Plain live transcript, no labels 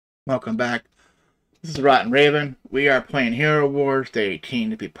Welcome back. This is Rotten Raven. We are playing Hero Wars Day 18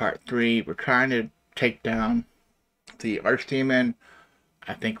 to be part 3. We're trying to take down the ArchDemon.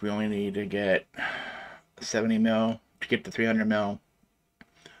 I think we only need to get 70 mil to get the 300 mil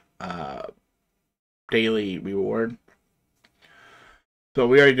daily reward. So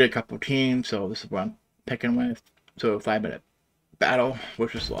we already did a couple teams, so this is what I'm picking with. So 5-minute battle,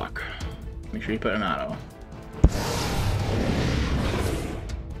 wish us luck. Make sure you put an auto.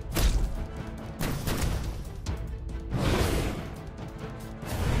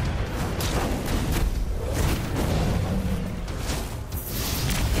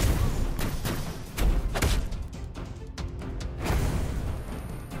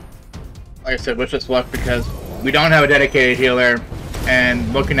 Like I said, wish us luck because we don't have a dedicated healer,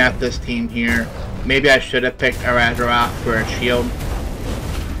 and looking at this team here, maybe I should have picked Arazarov for a shield,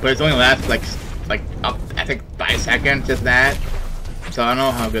 but it's only lasts like up, I think 5 seconds, if that, so I don't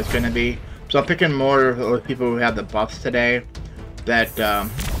know how good it's going to be. So I'm picking more of the people who have the buffs today that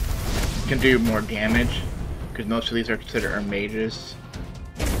can do more damage, because most of these are considered mages,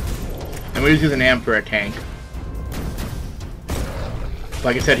 and we just use an Am for a tank.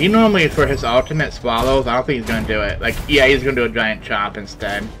 Like I said, he normally, for his ultimate swallows, I don't think he's going to do it. Like, yeah, he's going to do a giant chop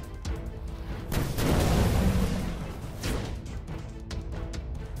instead.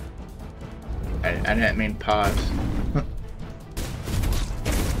 I didn't mean pause.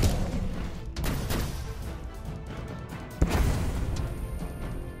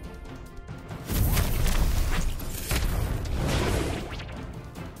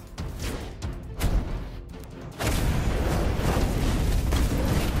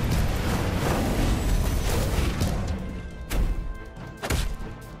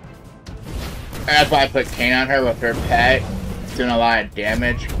 That's why I put Kane on her with her pet. It's doing a lot of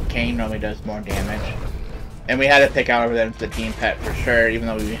damage. Kane normally does more damage. And we had to pick out over them for the team pet for sure, even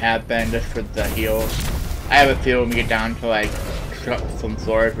though we have been just for the heals. I have a feel when we get down to like some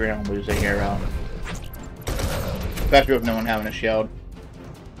floors, we're gonna lose a hero. Especially with no one having a shield.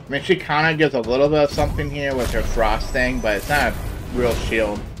 I mean, she kinda gives a little bit of something here with her frost thing, but it's not a real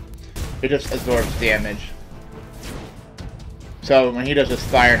shield. It just absorbs damage. So when he does his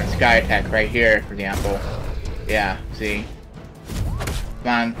fire and sky attack right here, for example, yeah, see? Come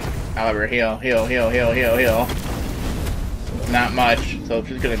on, however, heal. Not much, so it's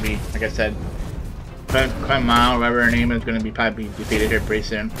just gonna be, like I said, Clem Mile, whatever her name is, gonna be probably defeated here pretty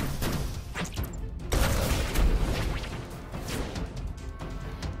soon.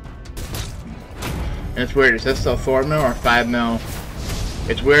 And it's weird, is this still 4 mil or 5 mil?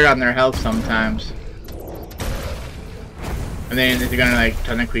 It's weird on their health sometimes. And then they're gonna like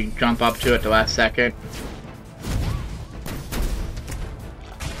technically jump up to it the last second.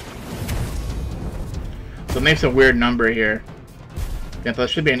 So it makes a weird number here. Yeah, so it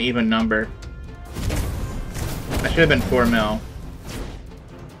should be an even number. That should have been 4 mil.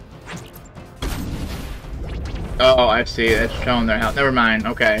 Oh, I see. It's showing their health. Never mind.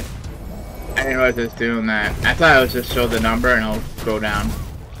 Okay. I didn't realize it's doing that. I thought it was just show the number and it'll go down.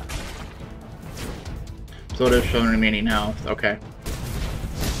 So it is showing remaining health. Okay.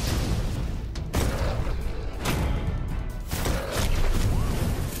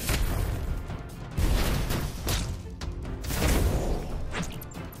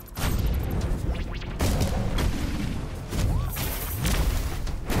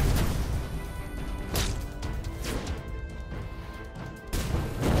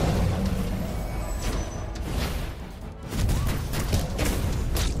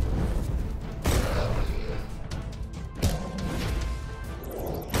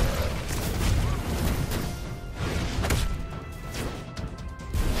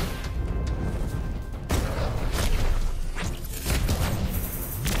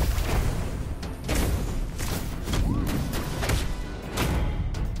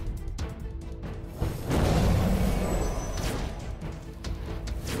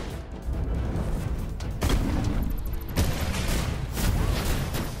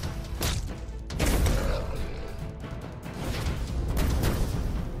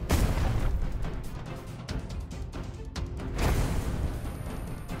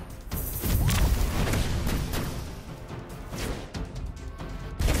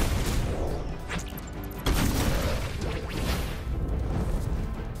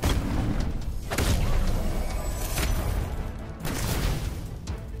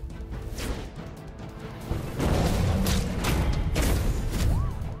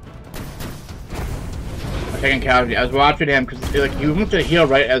 Taking casualty. I was watching him because like you went to heal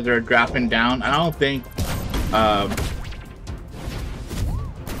right as they're dropping down. I don't think I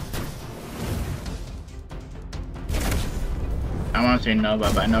I want to say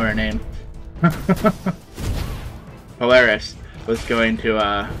Nova, but I know her name. Polaris was going to,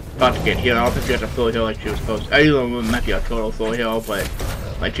 about to get healed. I don't think she got a full heal like she was supposed to. I usually might be a total full heal, but,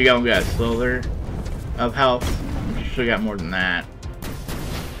 like, she only got a slither of health. She should have got more than that.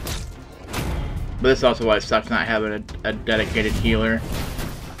 But this is also why it sucks not having a dedicated healer.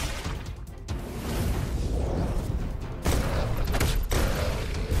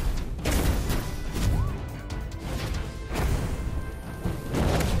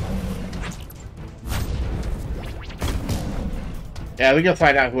 Yeah, we can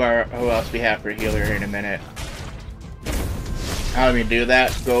find out who else we have for healer here in a minute. How do we do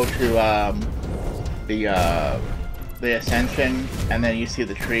that? Go to the Ascension, and then you see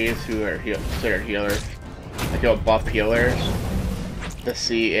the trees who are considered healers. Like you'll buff healers to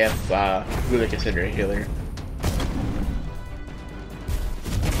see if who they consider a healer.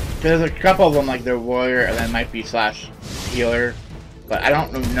 There's a couple of them like they're warrior and then might be slash healer, but I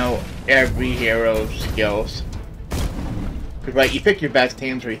don't know every hero's skills. Cause like you pick your best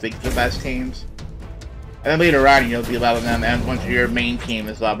teams or you think the best teams, and then later on you'll be leveling them, and once your main team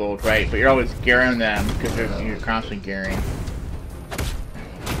is leveled, right? But you're always gearing them because you're constantly gearing.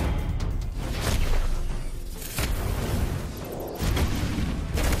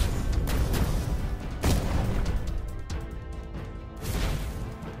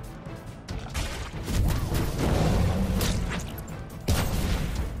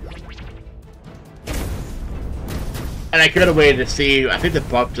 And I could have waited to see. I think the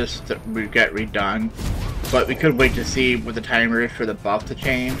buff just would get redone, but we could wait to see what the timer is for the buff to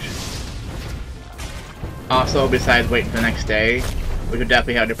change. Also, besides waiting for the next day, we could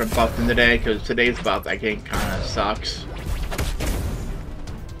definitely have different buffs in the day, because today's buff I think kind of sucks.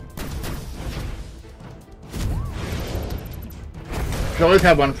 Should always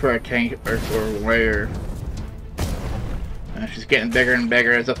have one for a tank or warrior. She's getting bigger and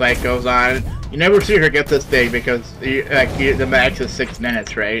bigger as the fight goes on. You never see her get this big because the max is 6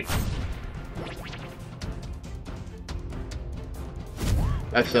 minutes, right?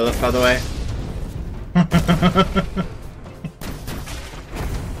 That's Philip, by the way.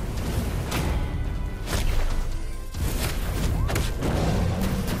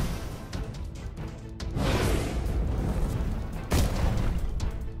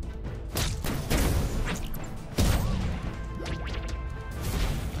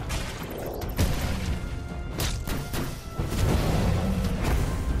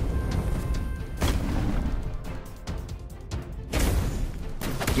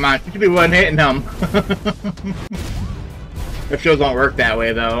 Come on, you should be one hitting him. Their shields don't work that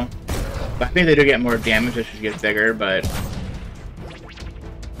way though. But I think they do get more damage as she gets bigger, but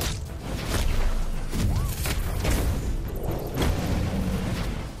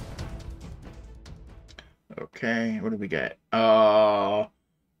okay, what do we get? Oh,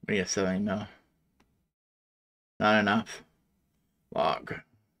 what are you selling? No. Not enough. Log.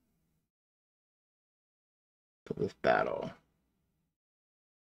 For this battle.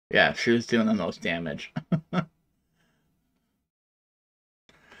 Yeah, she was doing the most damage. So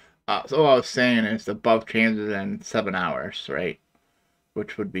what I was saying is the buff changes in 7 hours, right?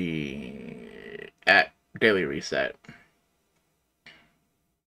 Which would be at daily reset. So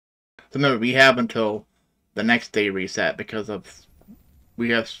remember, we have until the next day reset because of we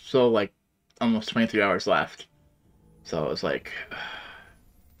have so like almost 23 hours left. So it's like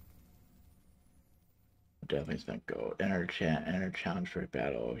definitely gonna go enter challenge for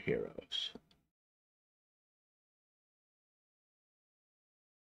battle heroes.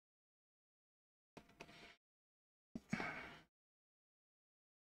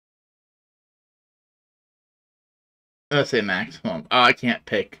 Let's say maximum. Oh, I can't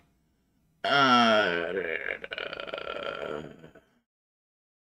pick.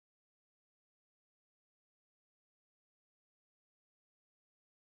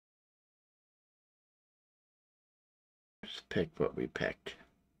 Just pick what we picked.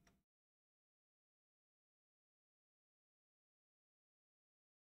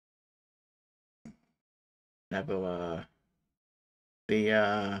 Nebula,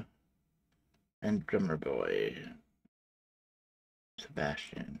 Thea, and Drummer Boy,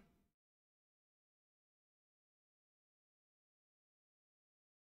 Sebastian.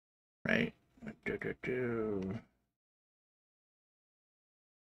 Right? What do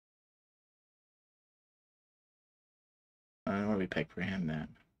we pick for him then?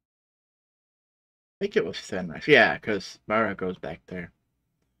 I think it was Fenris. Yeah, because Mara goes back there.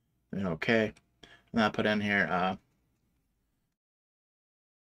 Then okay. And I'll put in here,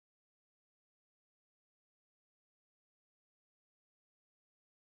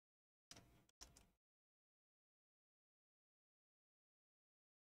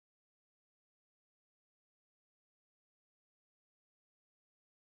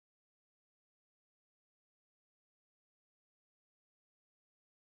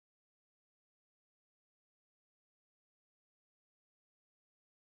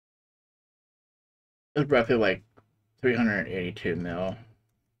 It's roughly like 382 mil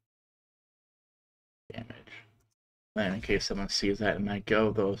damage. And in case someone sees that and I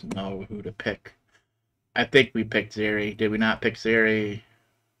go, those know who to pick. I think we picked Zeri. Did we not pick Zeri?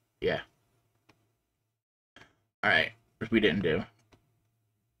 Yeah. Alright, which we didn't do.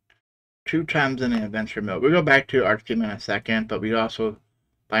 2 times in the adventure mode. We'll go back to ArchDemon in a second, but we also,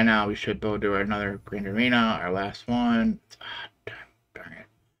 by now, we should go do another Grand Arena, our last one. Darn it.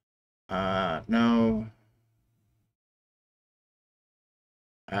 No.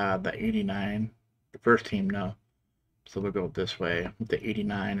 The 89. The first team, no. So we'll go this way. With the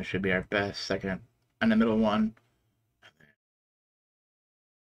 89, it should be our best. Second, and the middle one.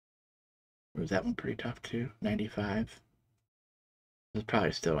 Was that one pretty tough too? 95. It's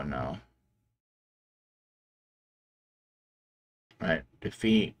probably still a no. Right,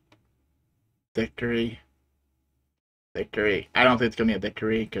 defeat, victory, victory. I don't think it's gonna be a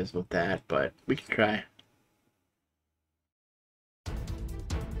victory because of that, but we can try.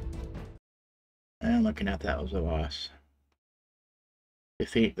 And looking at that was a loss.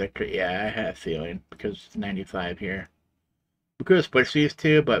 Defeat, victory. Yeah, I had a feeling because it's 95 here. We could have switched these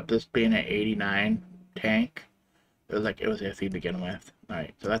two, but this being an 89 tank, it was iffy to begin with.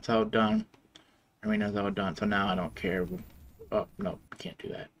 Alright, so that's all done. Arena's all done, so now I don't care. Oh, no, can't do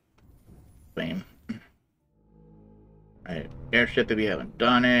that. Lame. Alright, airship if we haven't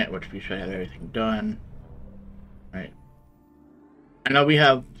done it, which we should have everything done. Alright. I know we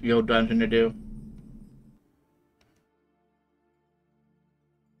have the old dungeon to do.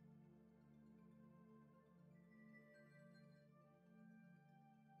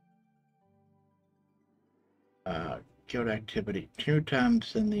 Guild activity 2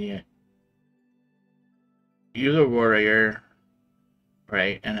 times in the use a warrior,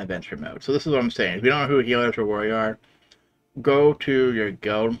 right, and adventure mode. So this is what I'm saying. If you don't know who healers or warrior are, go to your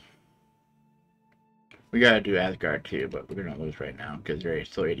guild. We gotta do Asgard too, but we're gonna lose right now because they're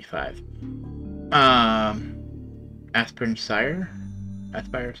still 85. Aspirin Sire?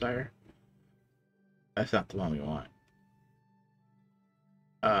 Aspire Sire? That's not the one we want.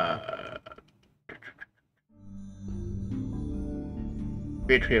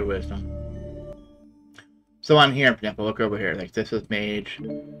 Great Tree of Wisdom. So on here, for example, look over here. Like this is Mage,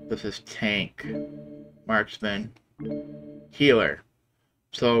 this is Tank, Marksman, Healer.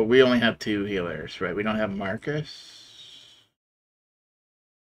 So we only have 2 healers, right? We don't have Marcus.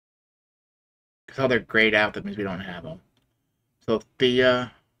 Because how they're grayed out, that means we don't have them. So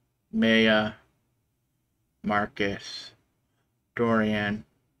Thea, Maya, Marcus, Dorian,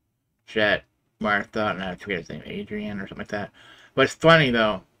 Jet, Martha, and I forget his name, Adrian or something like that. But it's funny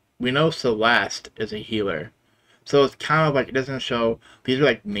though, we know Celeste is a healer. So it's kind of like, it doesn't show, these are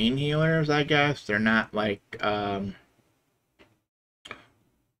like main healers, I guess. They're not like,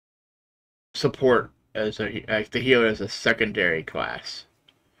 support as a, like the healer is a secondary class.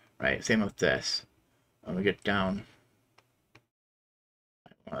 Right, same with this. When we get down,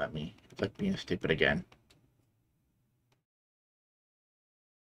 let me, it's like being stupid again.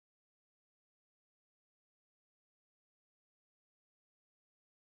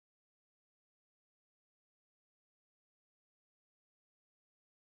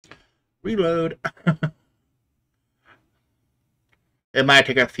 Reload. It might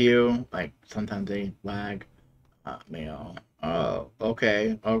take a few, like sometimes they lag. Mail. Oh,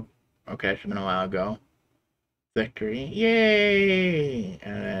 okay. Oh, okay. Should have been a while ago. Victory. Yay!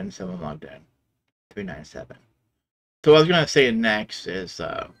 And then someone logged in. 397. So what I was gonna say next is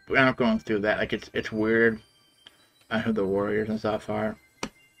we're not going through that. Like it's weird. I know who the warriors and stuff are.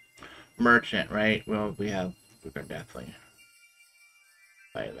 Merchant, right? Well, we're gonna definitely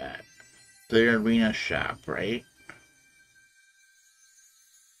play that. The arena shop, right?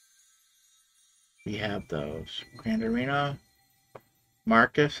 We have those. Grand Arena.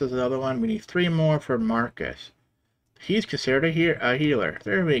 Marcus is another one. We need 3 more for Marcus. He's considered a healer.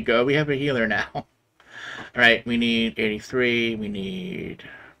 There we go. We have a healer now. Alright, we need 83.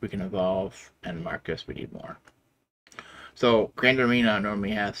 We can evolve. And Marcus, we need more. So, Grand Arena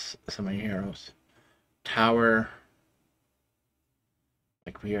normally has so many heroes. Tower.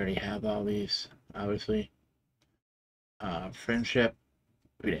 Like, we already have all these, obviously. Friendship.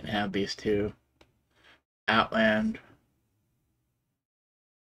 We didn't have these 2. Outland.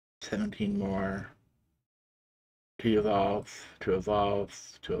 17 more. To evolve.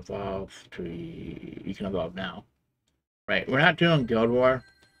 You can evolve now. Right, we're not doing Guild War,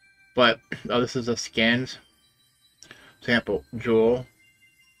 but, oh, this is the skins. Example, Jewel.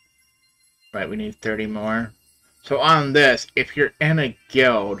 Right, we need 30 more. So on this, if you're in a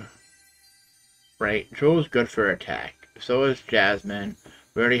guild, right, Jewel's good for attack. So is Jasmine.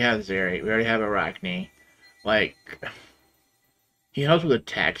 We already have Zeri. We already have Arachne. Like, he helps with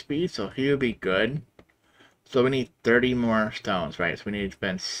attack speed, so he would be good. So we need 30 more stones, right? So we need to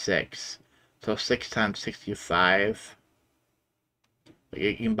spend 6. So 6 times 65. Like,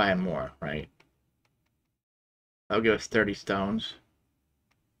 you can buy more, right? That'll give us 30 stones.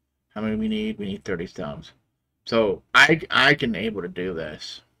 How many we need? We need 30 stones. So I can able to do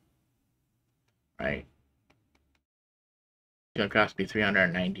this, right? It's gonna cost me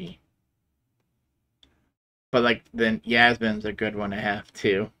 390. But like then Yasmin's a good one to have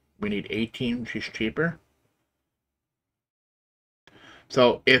too. We need 18. She's cheaper.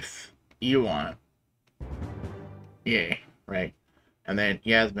 So if you want, yay, right? And then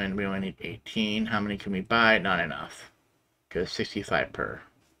Yasmin, we only need 18. How many can we buy? Not enough, because 65 per.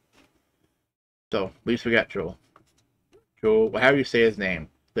 So at least we got Jewel. Jewel, however you say his name,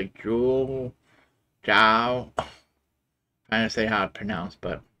 like Jewel, Zhao. Trying to say how to pronounce,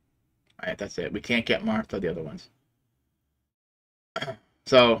 but alright, that's it. We can't get Martha the other ones.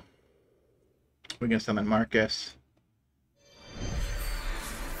 So we can summon Marcus.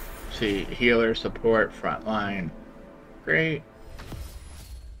 See, healer, support, frontline. Great.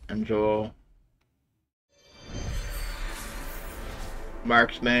 And Joel.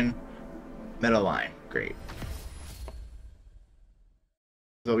 Marksman. Middle line. Great.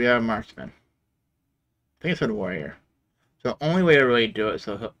 So we have a marksman. I think it's a warrior. So the only way to really do it is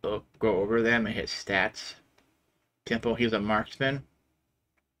so he'll go over them and hit stats. Example, he's a marksman.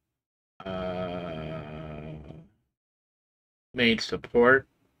 Mage support.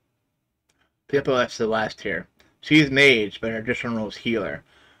 People, that's the last tier. She's mage, but her additional role is healer.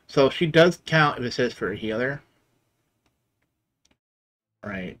 So she does count if it says for a healer.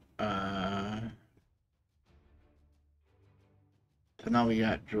 Right. So now we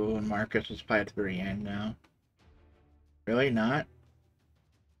got Jewel and Marcus. It's probably at the very end now. Really? Not?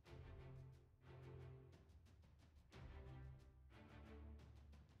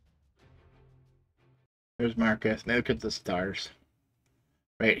 There's Marcus. Now look at the stars.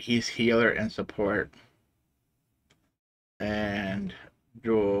 Right, he's healer and support. And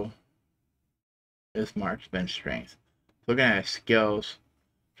Jewel is marksman strength. Looking at his skills,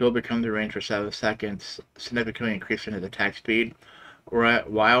 Jewel becomes the range for 7 seconds, significantly increasing his attack speed.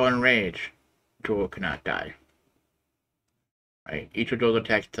 While in rage, Jewel cannot die. Right, each of Jewel's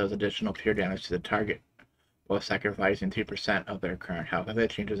attacks does additional pure damage to the target, while sacrificing 2% of their current health. If it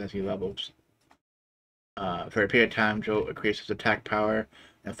changes as he levels. For a period of time, Jewel increases attack power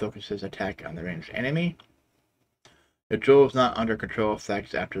and focuses attack on the ranged enemy. If Jewel is not under control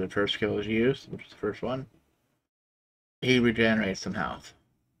effects after the first skill is used, which is the first one, he regenerates some health.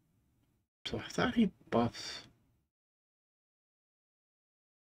 So I thought he buffs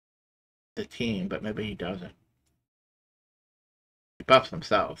the team, but maybe he doesn't. He buffs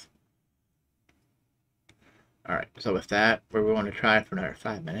himself. Alright, so with that, we're going to try for another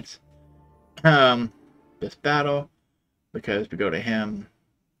 5 minutes. This battle, because we go to him,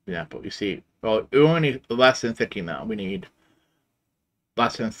 for example, you see, well, we only need less than 50 mil. We need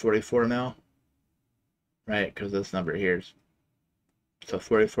less than 44 mil, right? Because this number here is, so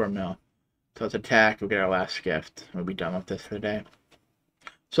 44 mil. So let's attack, we'll get our last gift. We'll be done with this for the day.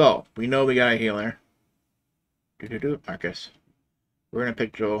 So, we know we got a healer. Marcus. We're going to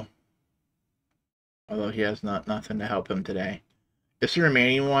pick Joel. Although he has nothing to help him today. It's the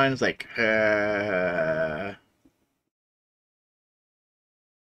remaining ones, like,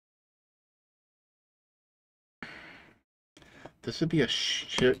 this would be a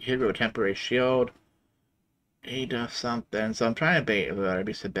hero temporary shield. He does something. So I'm trying to bait whether it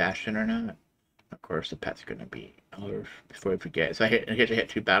be Sebastian or not. Of course, the pet's going to be Elder before we forget. So in case I hit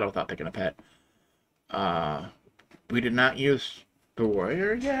 2 battle without picking a pet. We did not use the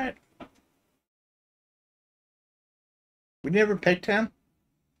warrior yet. We never picked him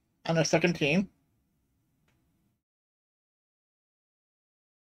on the second team.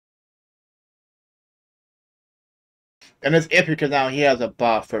 And it's iffy because now he has a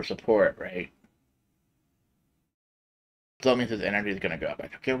buff for support, right? So that means his energy is going to go up. I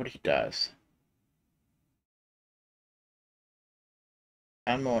forget what he does.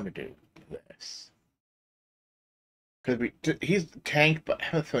 I'm going to do this. Because he's tank, but I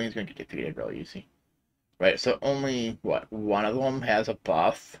have a feeling he's going to get defeated real easy. Right, so only, what, one of them has a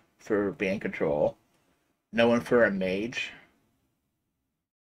buff for being control. No one for a mage.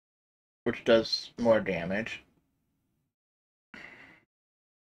 Which does more damage.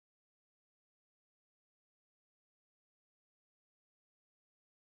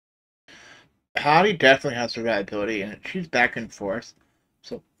 Heidi definitely has survivability, and she's back and forth.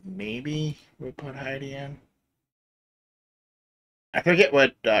 So maybe we'll put Heidi in. I forget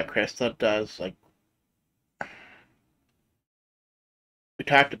what Krista does. Like, we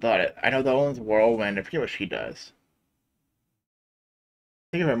talked about it. I know the one's Whirlwind. I forget what she does.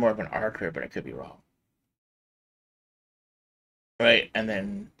 I think of her more of an archer, but I could be wrong. Right, and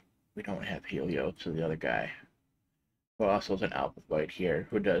then we don't have Helio, so the other guy, who also is an Alpha White here,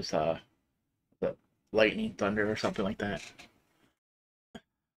 who does the Lightning Thunder or something like that.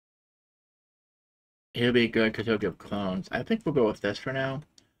 He'll be good because he'll give clones. I think we'll go with this for now.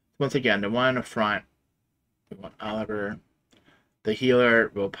 Once again, the one in the front, we want Oliver. The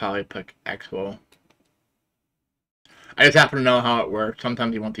healer will probably pick Expo. I just happen to know how it works.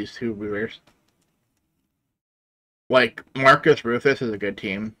 Sometimes you want these two rulers. Like, Marcus Rufus is a good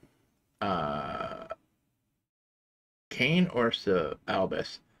team. Kane or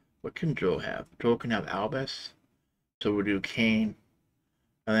Albus? What can Joel have? Joel can have Albus. So we'll do Kane.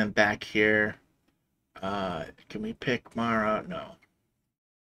 And then back here, can we pick Mara? No.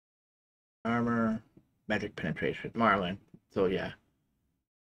 Armor, magic penetration. Marlin. So yeah.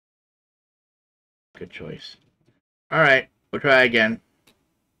 Good choice. Alright, we'll try again.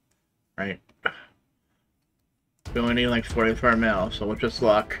 Right. We only need like 44 mil, so with just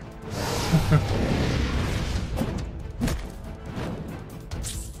luck.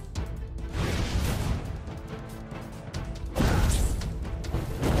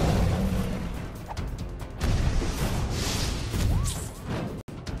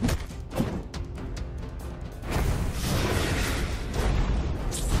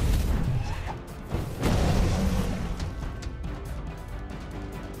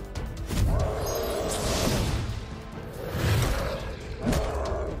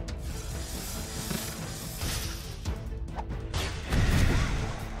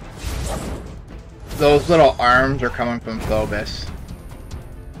 Those little arms are coming from Phobos.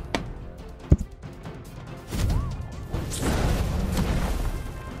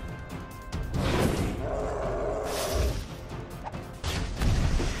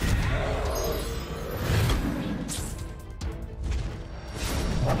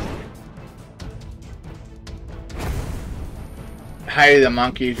 Heidi the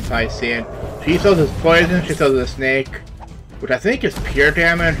monkey, you can probably see it. She throws this poison, she throws this snake, which I think is pure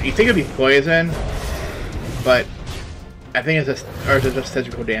damage. You think it'd be poison, but I think it's just, or is it just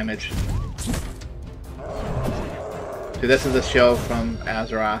physical damage? See, this is the shield from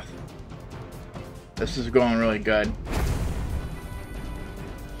Azeroth. This is going really good.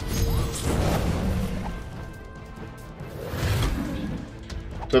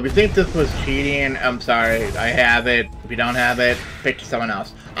 So if you think this was cheating, I'm sorry. I have it. If you don't have it, pick someone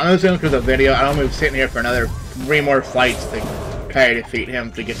else. I'm just going through the video. I don't want to be sitting here for another 3 more fights to try to defeat him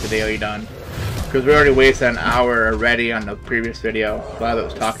to get the daily done. Because we already wasted an hour already on the previous video. Glad I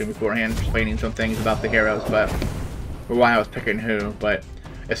was talking beforehand, explaining some things about the heroes, but for why I was picking who. But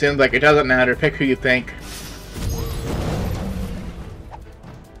it seems like it doesn't matter. Pick who you think.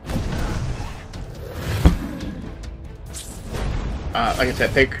 Like I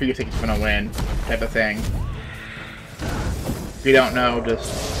said, pick who you think is going to win, type of thing. If you don't know,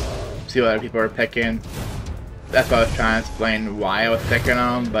 just see what other people are picking. That's why I was trying to explain why I was picking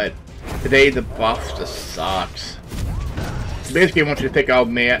them, but today the buff just sucks. So basically, I want you to pick all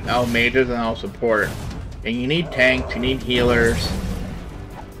mages and all support. And you need tanks, you need healers.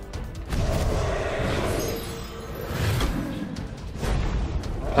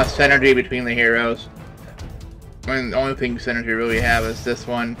 Plus synergy between the heroes. I mean, the only thing synergy really have is this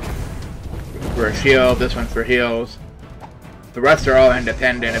one for a shield, this one for heals. The rest are all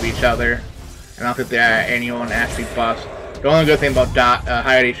independent of each other. And I don't think anyone actually buffs. The only good thing about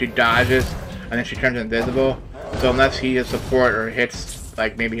Heidi, she dodges and then she turns invisible. So unless he has support or hits,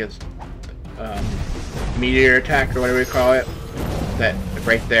 like maybe his meteor attack or whatever you call it, that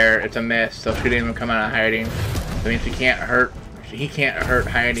right there, it's a miss. So she didn't even come out of hiding. That means he can't hurt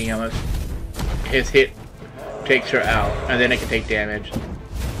Heidi unless his hit takes her out, and then it can take damage.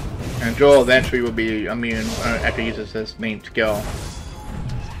 And Joel eventually will be immune after he uses his main skill.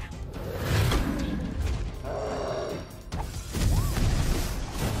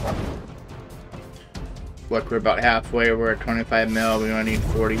 Look, we're about halfway. We're at 25 mil. We only need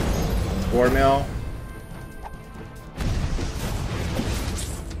 44 mil.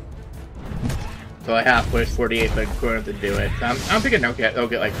 So halfway is 48, but we're going to do it. So I'm thinking they'll get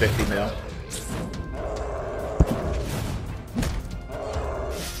like 50 mil.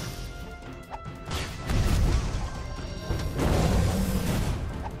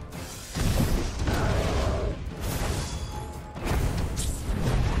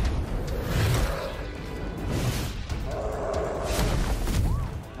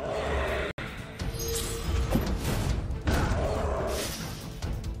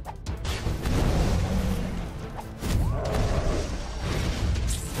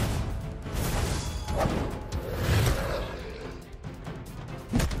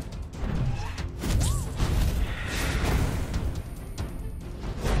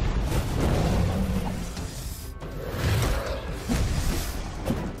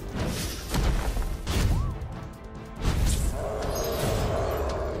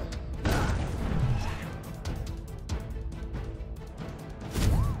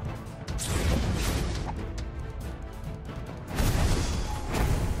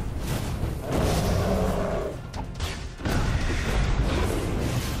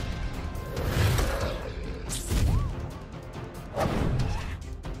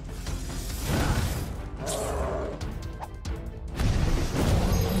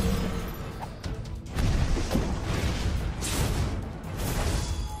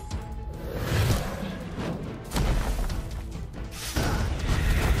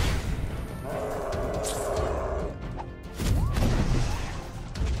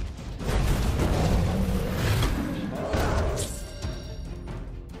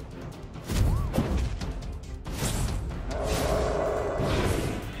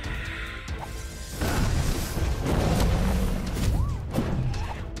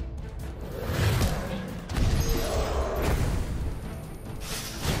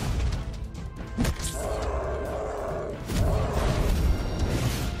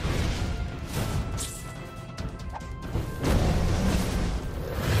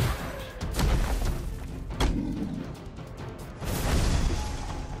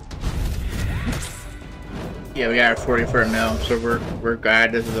 Yeah, we got our 44 mil, so we're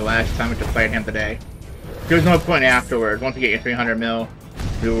glad this is the last time we have to fight him today. There's no point afterwards. Once you get your 300 mil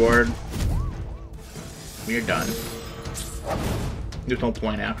reward, you're done. There's no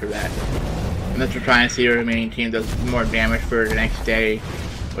point after that. Unless we're trying to see the remaining team does more damage for the next day,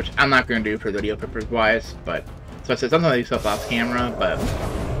 which I'm not going to do for video purpose wise, but so I said something like stuff off camera, but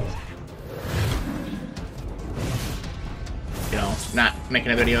you know, not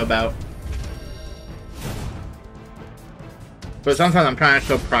making a video about. But sometimes I'm trying to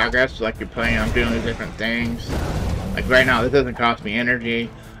show progress, like you're playing, I'm doing these different things. Like right now, this doesn't cost me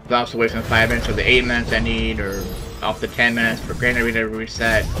energy. It's also wasting 5 minutes of the 8 minutes I need, or off the 10 minutes for Granite Reader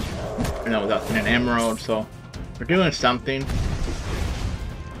reset. You know, without an emerald, so we're doing something.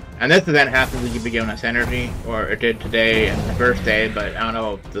 And this event happens to be giving us energy, or it did today and the first day, but I don't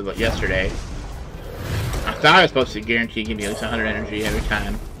know about yesterday. I thought I was supposed to guarantee give me at least 100 energy every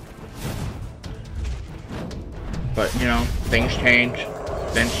time. But, you know, things change.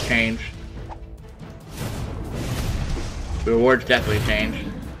 Events change. The rewards definitely change.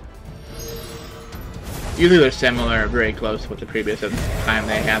 Usually they're similar, very close with the previous time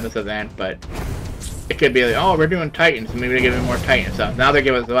they have this event, but it could be like, oh, we're doing Titans, maybe they're giving more Titan stuff. Now they're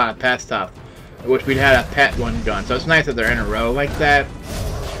giving us a lot of pet stuff, which we'd had a pet one done, so it's nice that they're in a row like that.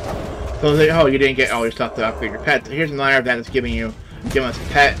 So it's like, oh, you didn't get all your stuff to upgrade your pets. Here's another event that's giving us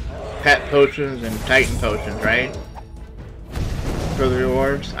pet potions and Titan potions, right? For the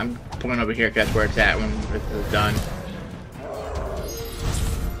rewards. I'm pulling over here because that's where it's at when this is done.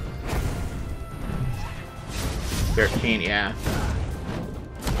 Yeah.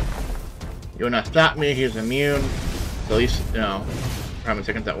 You will not stop me, he's immune. So at least, you know, how many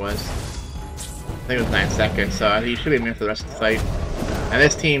seconds that was. I think it was 9 seconds, so he should be immune for the rest of the fight. And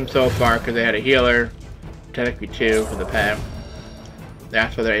this team so far, because they had a healer, technically 2 for the pet,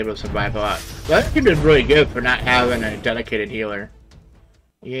 that's why they're able to survive a lot. So that team did really good for not having a dedicated healer.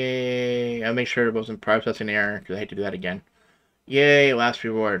 Yay! I'll make sure it wasn't processing error, because I hate to do that again. Yay, last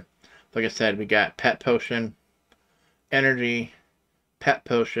reward. Like I said, we got pet potion, energy, pet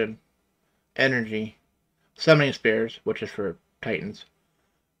potion, energy, summoning spears, which is for Titans,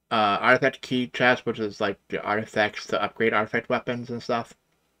 artifact key chest, which is like the artifacts to upgrade artifact weapons and stuff,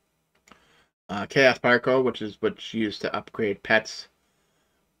 chaos particle, which is what's used to upgrade pets,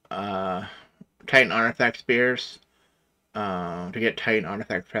 Titan artifact spears, to get Titan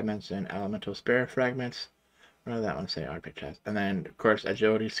artifact fragments and elemental spear fragments. What did that one say? Artifact chest. And then, of course,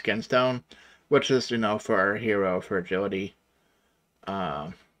 agility skinstone, which is, you know, for our hero for agility.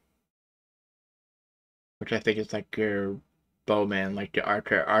 Which I think is like your bowman, like the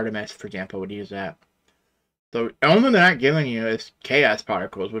archer Artemis, for example, would use that. So, the only thing they're not giving you is chaos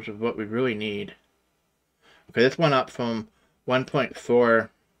particles, which is what we really need. Okay, this went up from 1.4,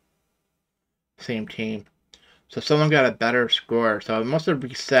 same team. So someone got a better score. So it must have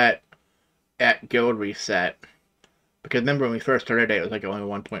reset at guild reset. Because remember when we first started it was like only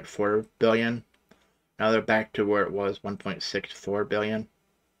 1.4 billion. Now they're back to where it was, 1.64 billion.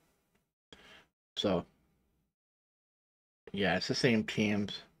 So, yeah, it's the same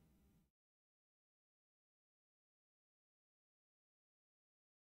teams.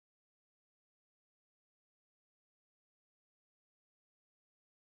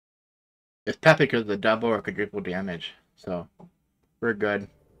 It's probably because of the double or quadruple damage. So, we're good.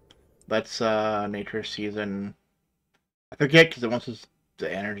 Let's, Nature Season. I forget because it wants us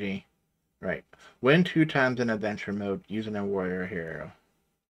the energy. Right. Win 2 times in adventure mode using a warrior hero.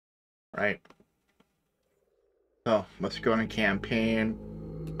 Right. So, let's go in campaign.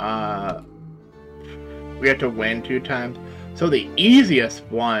 We have to win 2 times. So the easiest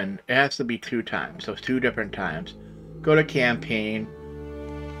one, it has to be 2 times. So it's 2 different times. Go to campaign.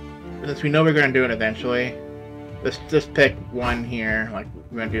 Since we know we're going to do it eventually, let's just pick one here. Like,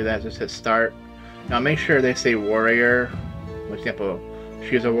 we're going to do that. Just hit start. Now make sure they say warrior. For example,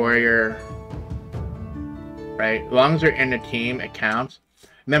 she's a warrior. Right? As long as they're in the team, it counts.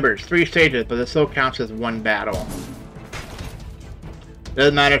 Remember, it's 3 stages, but it still counts as 1 battle.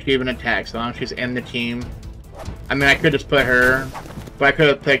 Doesn't matter if she even attacks, as long as she's in the team. I mean, I could just put her, but I could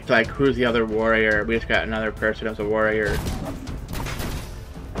have picked, like, who's the other warrior. We just got another person as a warrior.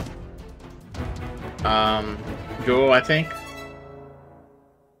 Joel, I think.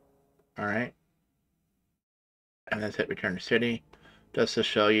 Alright. And let's hit return to city. Just to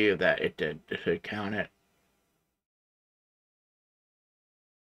show you that it should count it.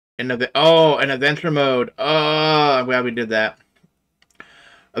 In adventure mode. Oh, I'm glad we did that.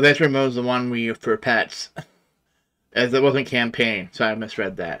 Adventure mode is the one we use for pets. As it wasn't campaign, so I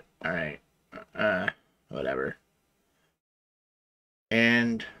misread that. Alright. Whatever.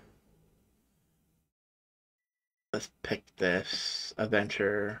 And Let's pick this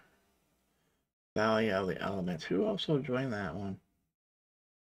adventure. Valley of the Elements. Who also joined that one?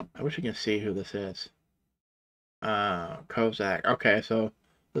 I wish you can see who this is. Kozak. Okay, so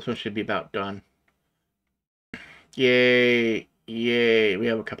this one should be about done. Yay! Yay! We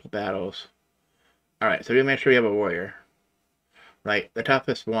have a couple battles. Alright, so we make sure we have a warrior. Right, the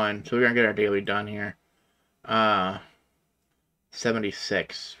toughest one. So we're gonna get our daily done here.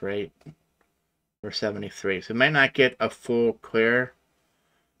 76, right? Or 73. So we might not get a full clear.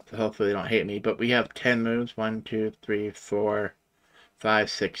 So hopefully they don't hate me. But we have 10 moves. 1, 2, 3, 4, 5,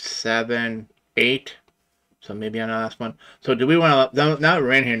 6, 7, 8. So maybe on the last one. So do we want to... Now that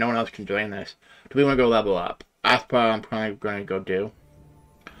we're in here, no one else can join this. Do we want to go level up? That's probably I'm probably going to go do.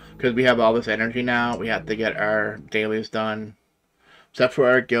 Because we have all this energy now. We have to get our dailies done. Except for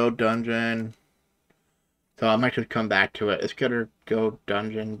our guild dungeon. So I might just come back to it. Let's get our guild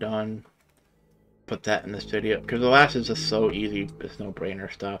dungeon done. Put that in this video. Because the last is just so easy. It's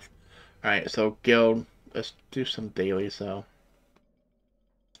no-brainer stuff. Alright, so guild. Let's do some dailies though.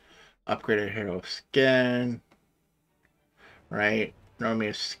 Upgraded hero skin. Right?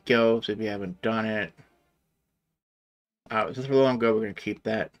 Normally skills if you haven't done it. Just for long ago, we're going to keep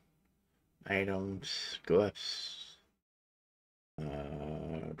that. Items, glyphs. The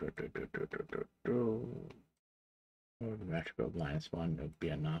magical blindness one would be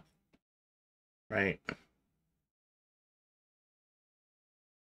enough. Right.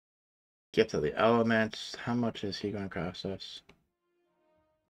 Gift of the Elements. How much is he going to cost us?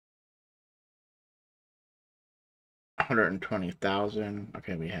 120,000.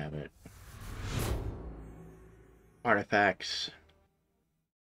 Okay, we have it. Artifacts.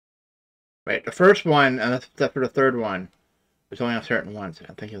 Right, the first one, and that's for the third one. There's only a certain ones.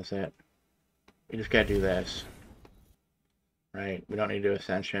 I think that's it. We just gotta do this. Right, we don't need to do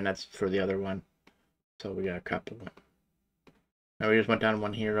Ascension. That's for the other one. So we got a couple. Now we just went down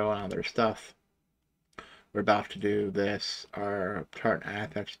one hero and other stuff. We're about to do this. Our Chart and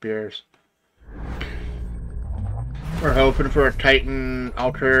Affect Spears. We're hoping for a Titan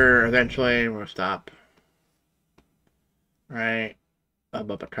Altar eventually. We'll stop. Right.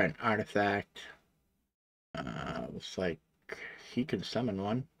 Above a Titan Artifact. Looks like he can summon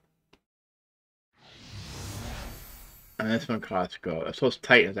one. And this one costs gold. So it's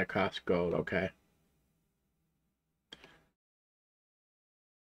Titans that cost gold, okay.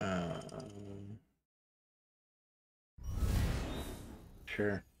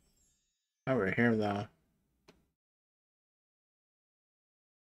 Sure. Over here though.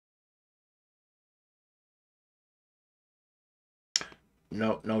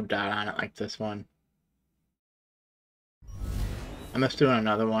 No dot on it like this one. I'm just doing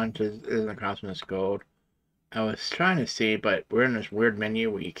another one because it isn't costing us gold. I was trying to see, but we're in this weird menu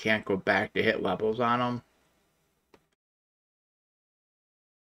where you can't go back to hit levels on them.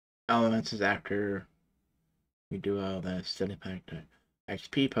 Elements is after we do all this. 75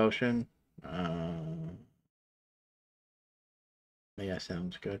 XP potion. Yeah,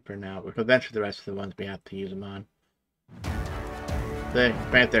 sounds good for now. Because eventually the rest of the ones we have to use them on.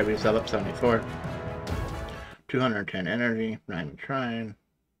 Right there, we sell up 74. 210 energy. Not even trying.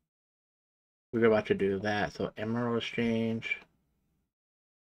 We're about to do that. So Emerald Exchange.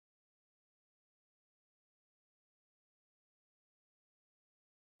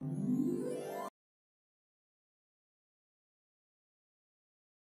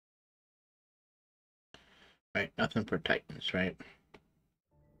 Right, nothing for Titans, right?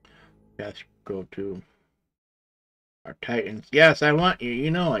 Let's go to our Titans. Yes, I want you. You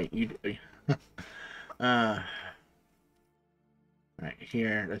know it. Right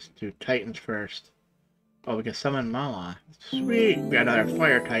here. Let's do Titans first. Oh, we can summon Mala. Sweet. We got another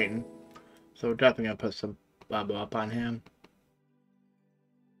Fire Titan. So we're definitely gonna put some bubble up on him.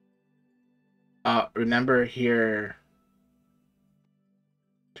 Remember here.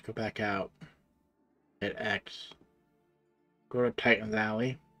 Let's go back out. Hit X. Go to Titan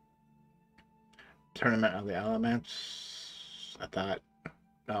Valley. Tournament of the Elements. I thought.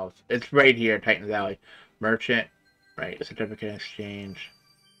 No, it's right here, Titan Valley. Merchant. Right, certificate exchange.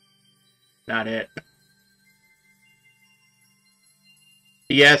 Not it.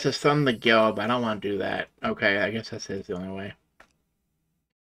 Yes, it's from the guild, but I don't want to do that. Okay, I guess this is the only way.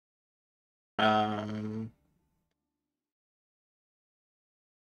 I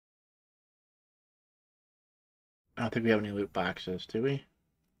don't think we have any loot boxes, do we?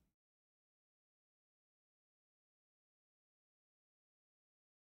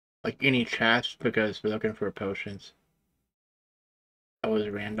 Like any chests, because we're looking for potions. That was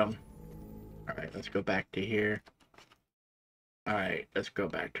random. Alright, let's go back to here. Alright, let's go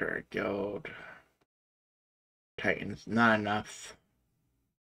back to our guild. Titans. Not enough.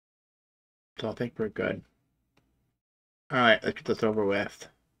 So I think we're good. Alright, let's get this over with.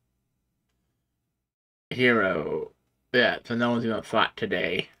 Hero. Yeah, so no one's even fought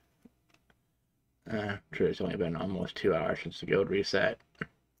today. Sure, it's only been almost 2 hours since the guild reset.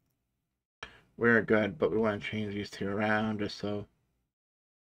 We're good, but we want to change these two around just so...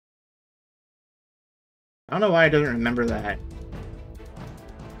 I don't know why I doesn't remember that.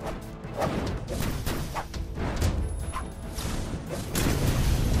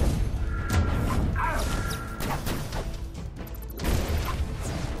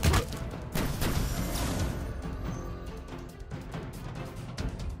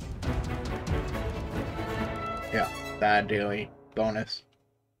 Yeah, bad daily bonus.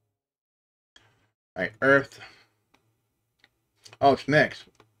 Alright, Earth. Oh, it's mixed.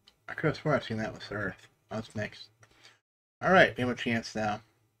 I could have sworn I've seen that with Earth. Oh, it's mixed. Alright, we have a chance now.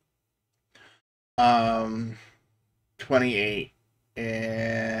 28.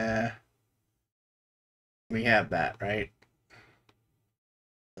 Yeah. We have that, right?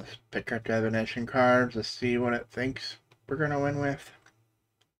 Let's pick our divination cards. Let's see what it thinks we're going to win with.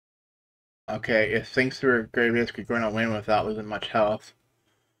 Okay, it thinks we're great risk we're going to win without losing much health.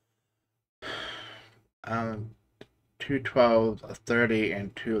 2 12s, a 30,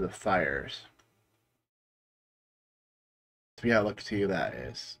 and 2 of the fires. So we gotta look to see who that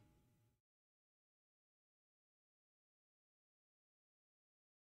is.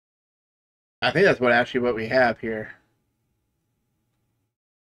 I think that's what we have here.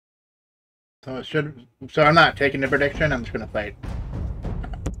 So it should. So I'm not taking the prediction. I'm just gonna fight.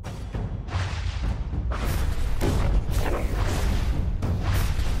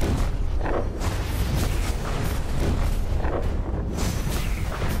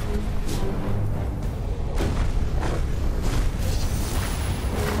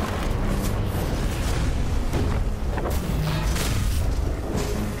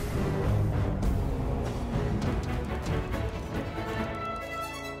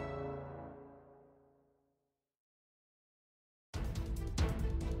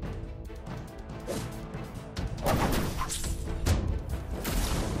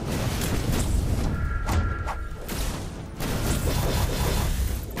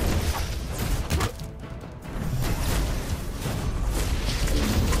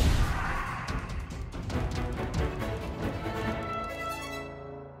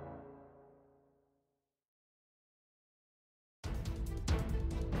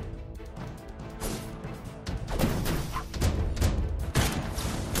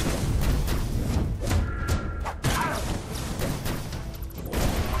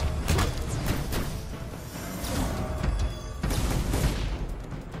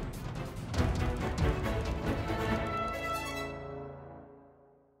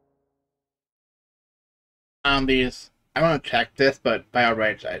 These, I want to check this, but by all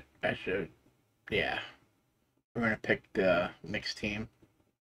rights, I should, yeah. We're going to pick the mixed team.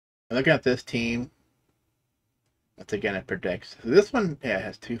 Looking at this team, once again, it predicts. So this one, yeah,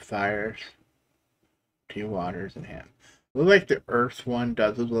 has 2 fires, 2 waters in hand. Looks like the earth one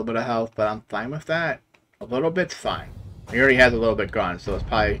does lose a little bit of health, but I'm fine with that. A little bit's fine. He already has a little bit gone, so it's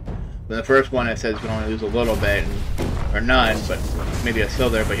probably, the first one it says you can only lose a little bit, or none, but maybe a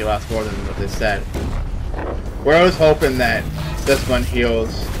silver, but you lost more than what they said. We're always hoping that this one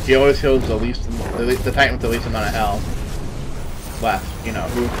heals. He always heals the Titan with the least amount of health left. You know,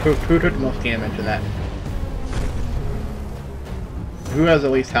 who took the most damage in that? Who has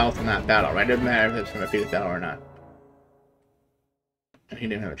the least health in that battle, right? It doesn't matter if it's going to be the battle or not. And he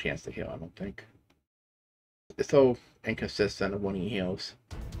didn't have a chance to heal, I don't think. It's so inconsistent of when he heals.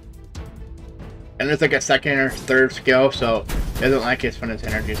 And there's like a second or third skill, so it doesn't like it when his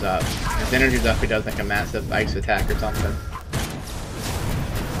energy's up. If his energy's up, he does like a massive ice attack or something.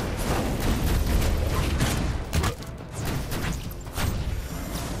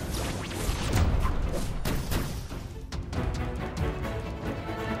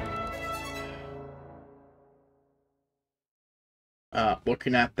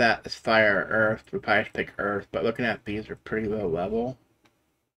 Looking at that as fire or earth, we probably should pick earth, but looking at these are pretty low level.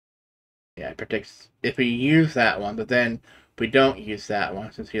 Yeah, it predicts if we use that one, but then if we don't use that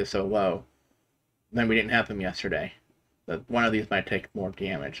one since he is so low, then we didn't have him yesterday. But one of these might take more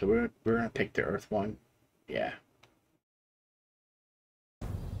damage, so we're gonna pick the earth one. Yeah.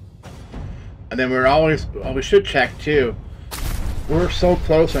 And then we should check too. We're so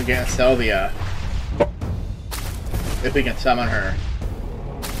close on getting Sylvia. If we can summon her.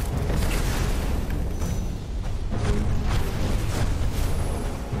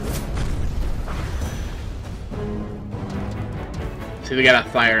 See, we got a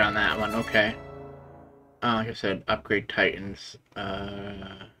fire on that one, okay. Like I said, upgrade Titans.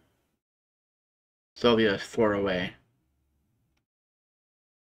 Sylvia's 4 away.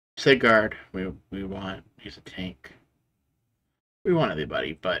 Sigurd, we want. He's a tank. We want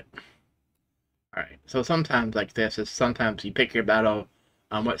everybody, but alright. So sometimes like this is sometimes you pick your battle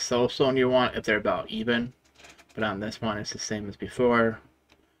on what soul stone you want if they're about even. But on this one it's the same as before.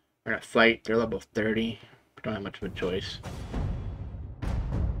 We're gonna fight, they're level 30. We don't have much of a choice.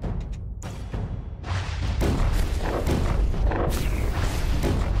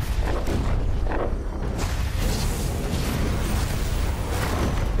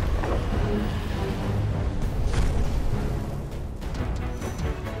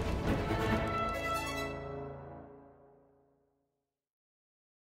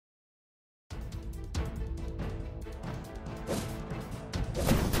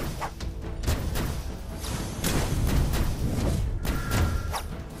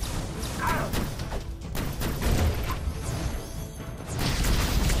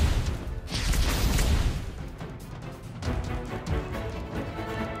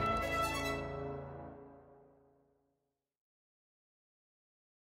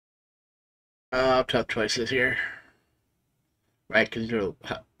 Tough choices here. Right, because you're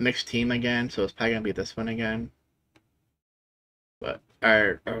a mixed team again, so it's probably going to be this one again. But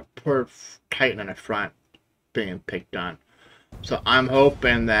our poor Titan in the front being picked on. So I'm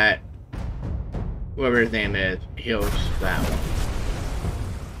hoping that whoever his name is heals that one.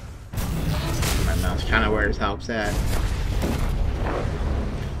 My mouse kind of where his help's at.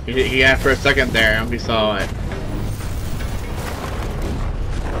 He had for a second there, and we saw it.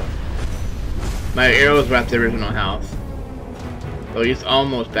 My arrows were at the original health. So he's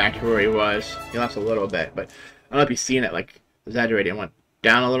almost back to where he was. He lost a little bit, but I don't know if you've seen it, like, exaggerated. It went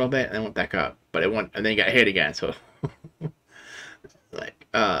down a little bit, and then went back up. But it went, and then he got hit again, so... like,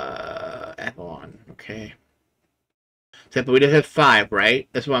 Avalon, okay. So, but we did hit 5, right?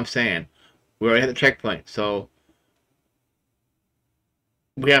 That's what I'm saying. We already hit the checkpoint, so...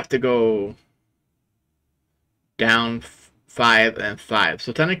 we have to go... down 5 and 5.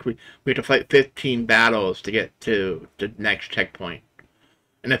 So technically, we have to fight 15 battles to get to the next checkpoint.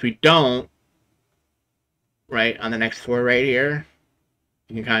 And if we don't, right, on the next floor right here,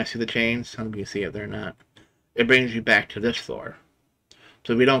 you can kind of see the chains. Some of you see it, they're not. It brings you back to this floor.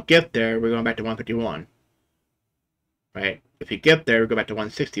 So if we don't get there, we're going back to 151. Right? If you get there, we go back to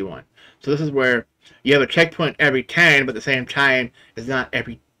 161. So this is where you have a checkpoint every 10, but at the same time, it's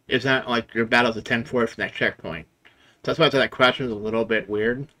not like your battle's a 10-4 for the next checkpoint. So that's why I said that question is a little bit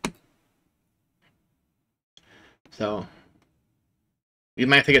weird. So you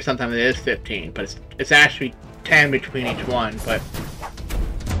might think sometimes it is 15, but it's actually 10 between each one. But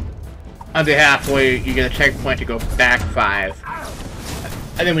on the halfway, you get a checkpoint to go back 5,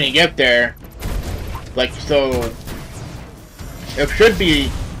 and then when you get there, like so, it should be.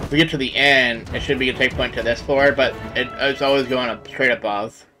 If we get to the end, it should be a checkpoint to this floor, but it's always going up straight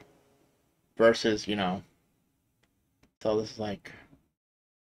above. Versus, you know. So this is like,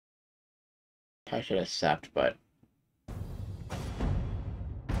 I should accept, but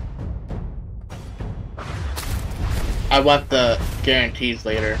I want the guarantees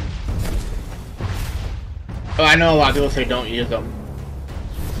later. Oh, I know a lot of people say don't use them,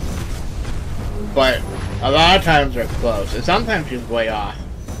 but a lot of times they're close, and sometimes she's way off.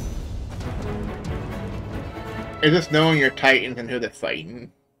 It's just knowing your Titans and who they're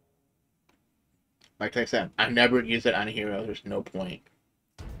fighting. Like I said, I never use it on a hero. There's no point.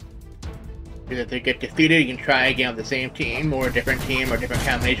 Because if they get defeated, you can try again with the same team, or a different team, or a different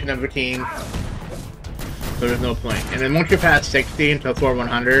combination of a team. So there's no point. And then once you're past 60 until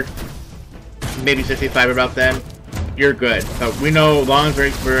 4-100, maybe 65 about then, you're good. But we know as long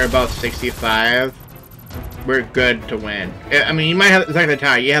as we're about 65, we're good to win. I mean, you might have, it's like the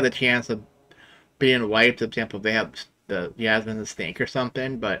tower, you have the chance of being wiped. For example, if they have the Yasmin the Stink or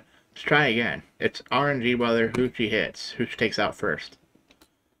something, but let's try again. It's RNG whether Hoochie hits. Hooch takes out first.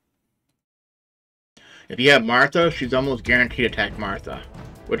 If you have Martha, she's almost guaranteed to attack Martha.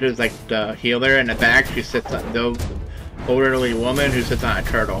 Which is like the healer in the back. She sits on the elderly woman who sits on a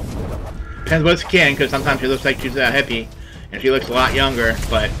turtle. Depends what skin, because sometimes she looks like she's a hippie. And she looks a lot younger,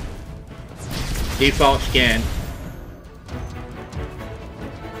 but default skin.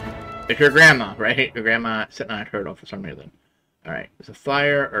 It's your grandma, right? Your grandma sitting on a turtle for some reason. Alright, is it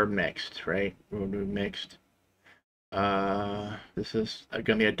fire or mixed, right? We'll do mixed. This is going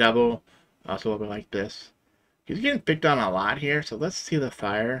to be a double. Also a little bit like this. He's getting picked on a lot here, so let's see the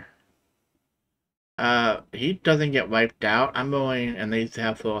fire. He doesn't get wiped out. I'm going, and they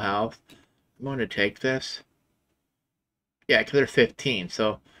have full health. I'm going to take this. Yeah, because they're 15,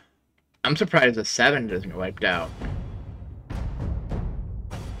 so I'm surprised the 7 doesn't get wiped out.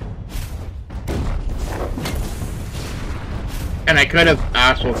 And I could have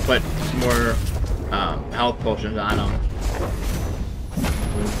also put some more health potions on him.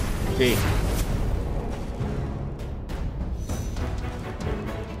 See.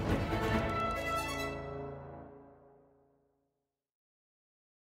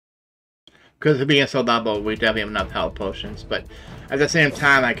 Because of being so double, we definitely have enough health potions. But at the same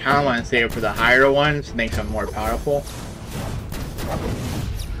time, I kind of want to save it for the higher ones, make them more powerful.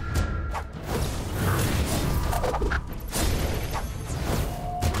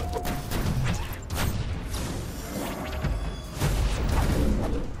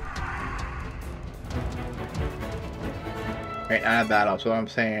 Right, not a battle, so what I'm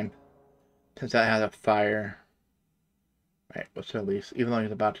saying, since that has a fire, right, let's at least, even though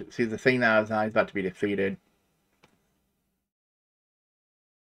he's about to, see the thing now is now he's about to be defeated.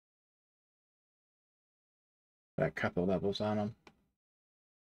 Got a couple levels on him.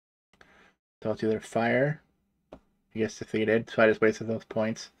 So it's either fire, he gets defeated, so I just wasted those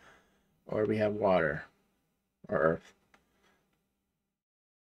points, or we have water, or earth.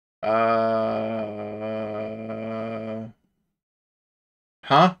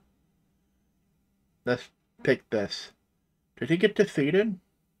 Huh? Let's pick this. Did he get defeated?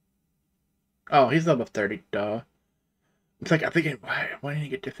 Oh, he's level 30, duh. It's like, I'm thinking, why did he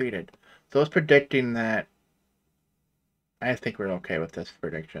get defeated? So I was predicting that. I think we're okay with this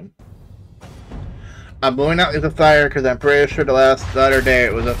prediction. I'm going out with a fire because I'm pretty sure the other day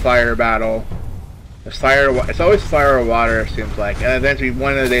it was a fire battle. It's fire. It's always fire or water, it seems like. And eventually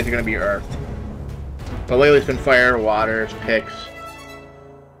one of the days are going to be earth. But lately it's been fire, water, picks.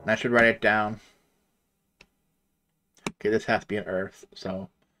 And I should write it down. Okay, this has to be an earth. So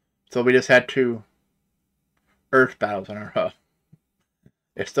we just had 2 earth battles in a row.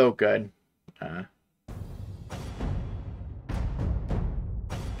 It's still good.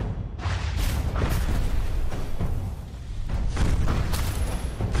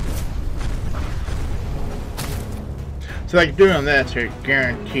 So like doing this, you're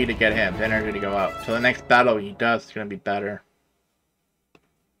guaranteed to get his energy to go up. So the next battle he does is going to be better.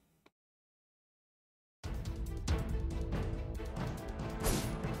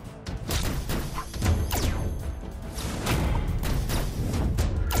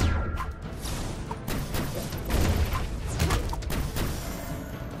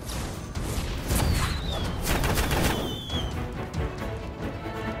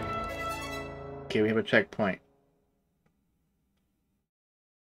 Okay, we have a checkpoint.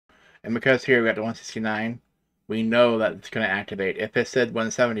 And because here we got the 169, we know that it's going to activate. If it said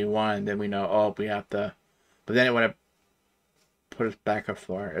 171, then we know, oh, we have to... But then it would have put us back up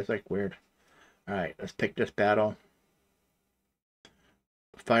floor. It's like weird. Alright, let's pick this battle.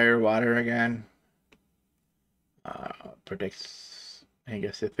 Fire, water again. Predicts he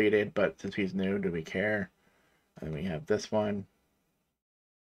gets defeated, but since he's new, do we care? And then we have this one.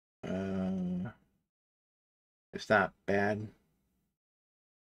 It's not bad.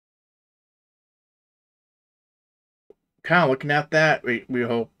 Kind of looking at that, we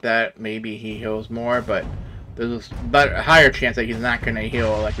hope that maybe he heals more, but there's a higher chance that he's not going to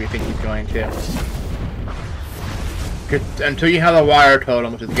heal like we think he's going to. Because until you have the water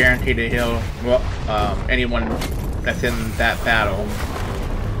totem, which is guaranteed to heal anyone that's in that battle.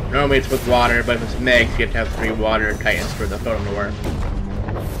 Normally it's with water, but if it's mixed, you have to have 3 water titans for the totem to work.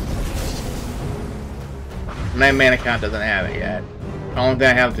 My mana count doesn't have it yet. The only thing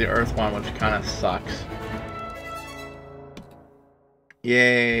I have is the earth one, which kind of sucks.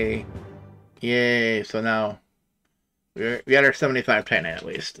 Yay. Yay. So now we got our 75 titan at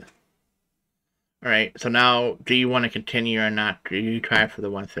least. Alright, so now do you want to continue or not? Do you try for the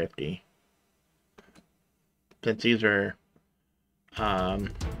 150? Since these are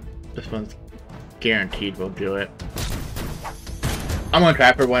this one's guaranteed we'll do it. I'm gonna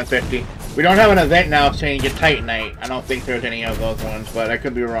try for 150. We don't have an event now saying get Titanite. I don't think there's any of those ones, but I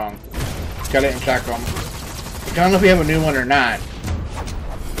could be wrong. Got it and check them. I don't know if we have a new one or not.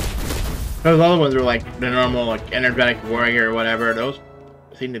 Those other ones are like the normal, like energetic warrior or whatever. Those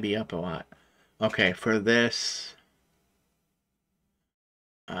seem to be up a lot. Okay, for this,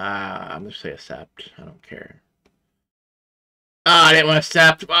 I'm just say accept. I don't care. Ah, I didn't want to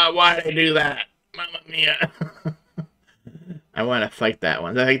accept. Why did I do that? Mamma mia. I want to fight that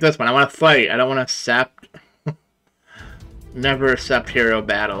one. I think this one. I want to fight. I don't want to accept. Never accept hero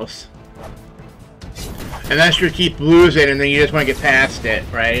battles. Unless you keep losing and then you just want to get past it,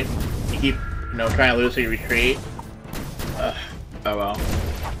 right? You keep, you know, trying to lose so you retreat. Oh well.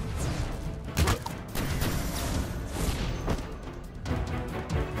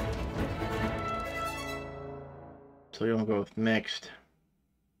 So we're gonna go with mixed.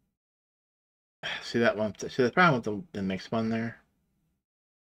 See that one? See the problem with the mixed one there?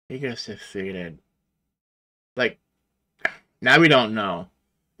 He gets defeated. Like, now we don't know.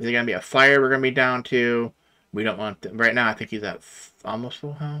 Is it gonna be a fire we're gonna be down to? We don't want to. Right now, I think he's at almost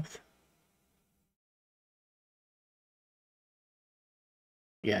full health.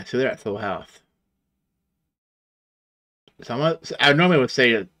 Yeah, so they're at full health. So I normally would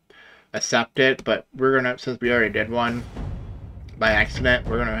say accept it, but we're gonna, since we already did one by accident,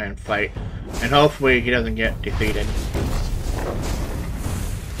 we're gonna go ahead and fight, and hopefully he doesn't get defeated.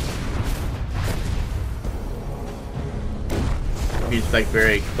 He's like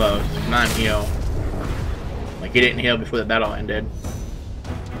very close, non-heal. Like he didn't heal before the battle ended.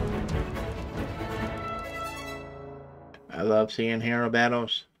 I love seeing hero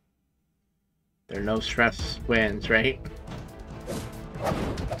battles. There are no stress wins, right?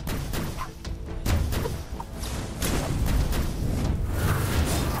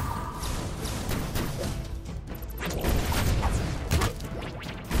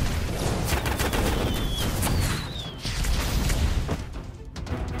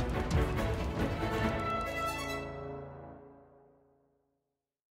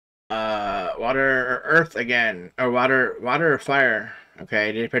 Water or earth again, or water or fire.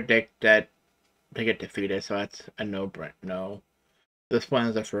 Okay, they predict that they get defeated, so that's a no. This one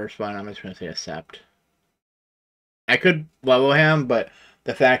is the first one. I'm just gonna say accept. I could level him, but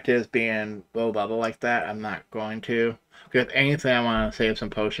the fact is, being low level like that, I'm not going to. Because if anything, I want to save some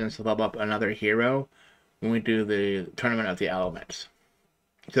potions to level up another hero when we do the tournament of the elements.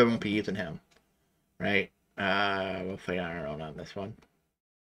 So we won't be using him, right? We'll fight on our own on this one.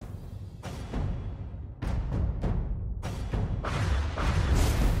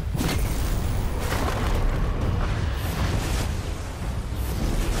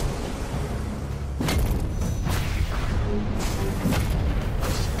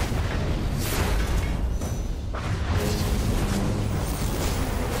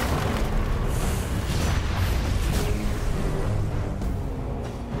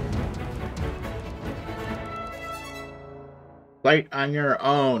 Fight on your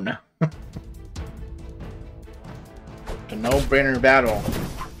own. It's a no-brainer battle.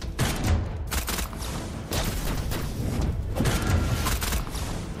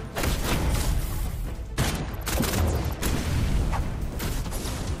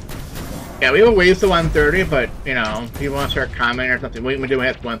 Yeah, we will raise to 130, but, you know, if you want to start commenting or something, we do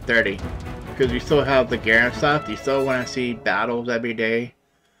have 130. Because we still have the gear and stuff. You still want to see battles every day.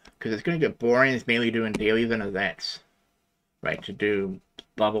 Because it's going to get boring. It's mainly doing dailies and events. Right, to do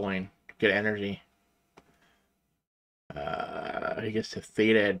leveling, get energy. He gets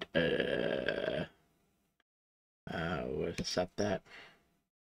defeated. We'll accept that.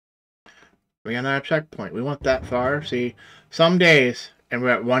 We got another checkpoint. We want that far. See, some days, and we're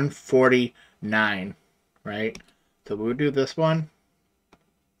at 149, right? So we'll do this one.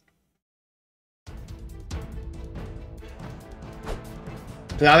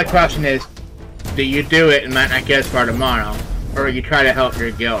 So now the question is, do you do it and might not get as far tomorrow? Or you try to help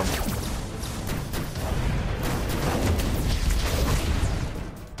your guild?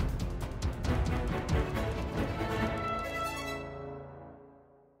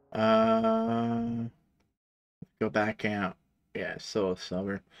 Go back out. Yeah, so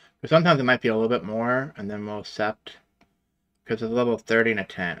silver. But sometimes it might be a little bit more, and then we'll accept. Because it's level 30 and a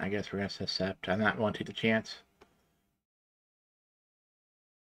 10. I guess we're going to accept. I'm not going to take the chance.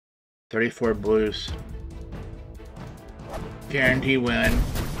 34 blues. Guarantee win.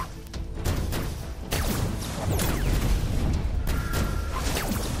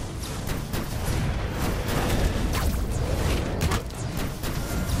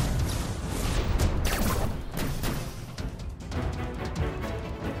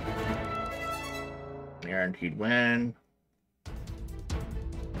 Guaranteed win.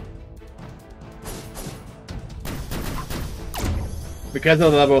 Because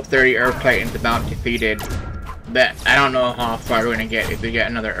of the level 30 Earth Titan's about defeated, that I don't know how far we're gonna get if we get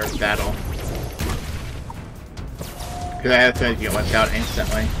another Earth battle. Because I have to get wiped out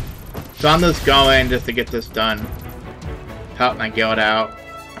instantly. So I'm just going just to get this done. Help my guild out.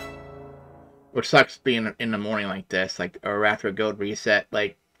 Which sucks being in the morning like this, like, or after a guild reset,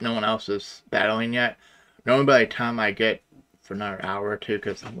 like, no one else is battling yet. Normally by the time I get for another hour or two,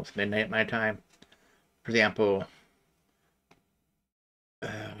 because it's almost midnight my time. For example,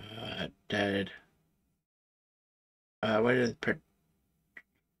 dead. What is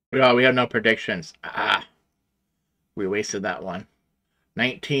oh, we have no predictions. Ah, we wasted that one.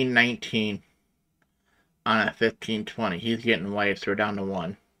 1919 on a 1520. He's getting wiped, so we're down to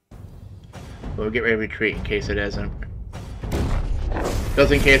 1. We'll get ready to retreat in case it isn't.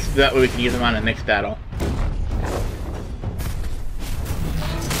 Just in case that way we can use them on the next battle.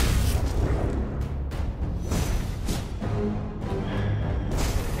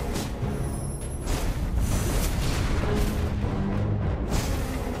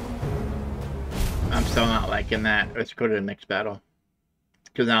 I'm still not liking that. Let's go to the next battle.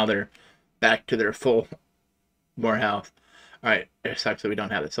 Because now they're back to their full, more health. Alright, it sucks that we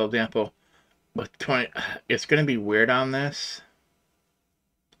don't have this. So, example, with 20, it's going to be weird on this.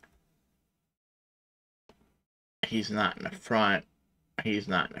 He's not in the front. He's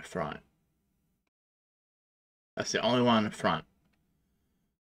not in the front. That's the only one in the front.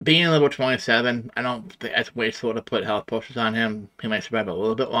 Being level 27, I don't think that's wasteful to put health potions on him. He might survive a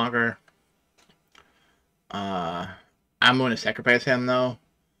little bit longer. I'm going to sacrifice him, though,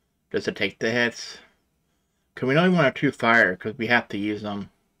 just to take the hits. Because we know we want our 2 fire, because we have to use them.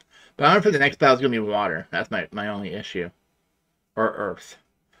 But I don't think the next battle is going to be water. That's my only issue. Or earth.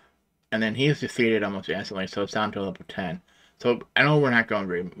 And then he's defeated almost instantly, so it's down to level 10. So I know we're not going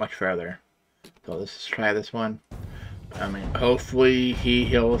very much further. So let's try this one. I mean, hopefully he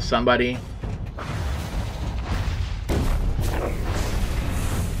heals somebody.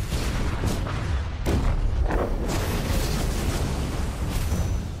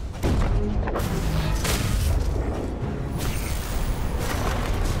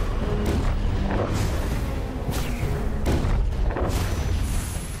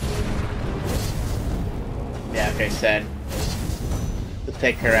 Yeah, like I said, let's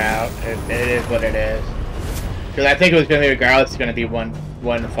take her out. It is what it is. Because I think it was going to be, regardless, it's going to be one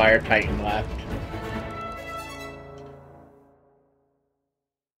Fire Titan left.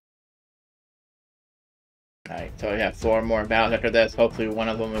 Alright, so we have 4 more battles after this. Hopefully one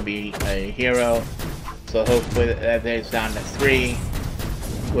of them will be a hero. So hopefully that is down to 3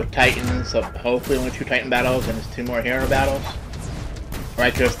 with Titans. So hopefully only 2 Titan battles and there's 2 more hero battles.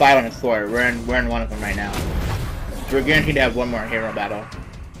 Alright, so there's 5 on the floor. We're in one of them right now. So we're guaranteed to have 1 more hero battle.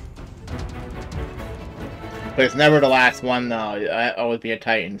 But it's never the last one, though. It'll always be a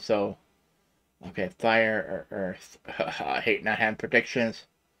Titan, so... Okay, fire or earth. I hate not having predictions.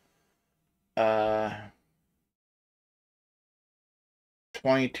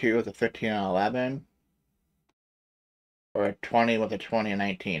 22 with a 15 and 11. Or a 20 with a 20 and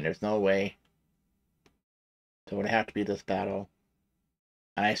 19. There's no way. So it would have to be this battle.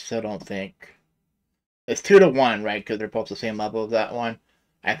 And I still don't think... It's 2 to 1, right? Because they're both the same level as that one.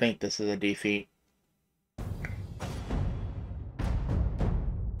 I think this is a defeat.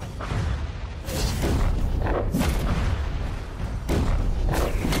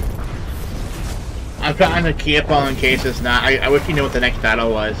 I'm trying to keep on in case it's not. I wish you knew what the next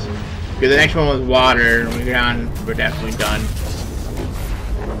battle was. Because the next one was water, and we're definitely done.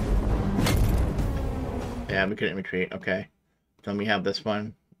 Yeah, we couldn't retreat. Okay. Then we have this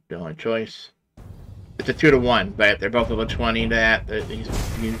one. The only choice. It's a 2 to 1, but they're both level 20 that he's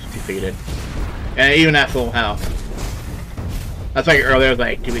defeated. And even at full health. That's why earlier I was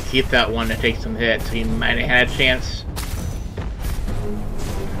like, do we keep that one to take some hits? He might have had a chance.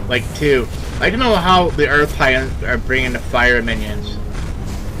 Like 2. I don't know how the Earth Titans are bringing the fire minions.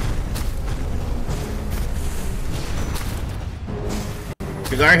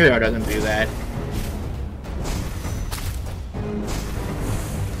 Because our hero doesn't do that.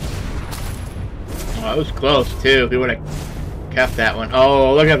 Oh, it was close too. We would have kept that one.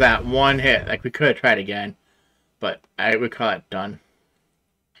 Oh, look at that one hit. Like, we could have tried again. But I would call it done.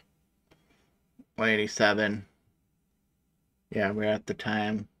 187. Yeah, we're at the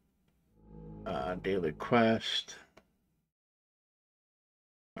time. Daily quest.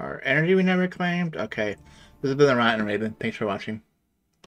 Our energy we never claimed. Okay. This has been the Rotten Raven. Thanks for watching.